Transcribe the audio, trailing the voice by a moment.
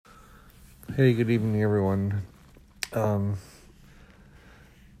Hey, good evening, everyone. I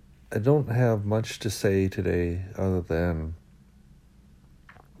don't have much to say today other than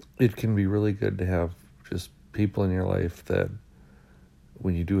it can be really good to have just people in your life that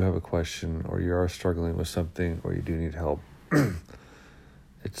when you do have a question or you are struggling with something or you do need help,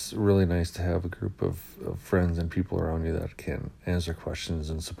 it's really nice to have a group of friends and people around you that can answer questions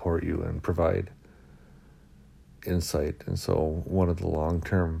and support you and provide insight. And so one of the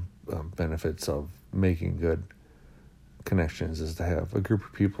long-term benefits of making good connections is to have a group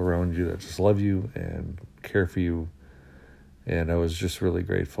of people around you that just love you and care for you. And I was just really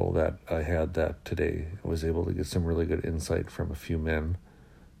grateful that I had that today. I was able to get some really good insight from a few men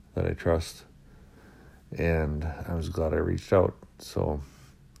that I trust, and I was glad I reached out. So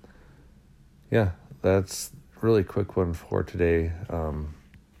yeah, that's a really quick one for today.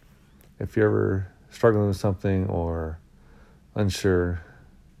 If you're ever struggling with something or unsure,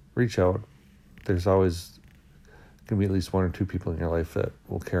 reach out. There's always going to be at least one or two people in your life that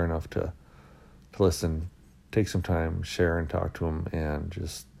will care enough to listen, take some time, share and talk to them, and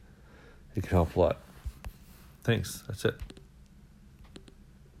just, it can help a lot. Thanks. That's it.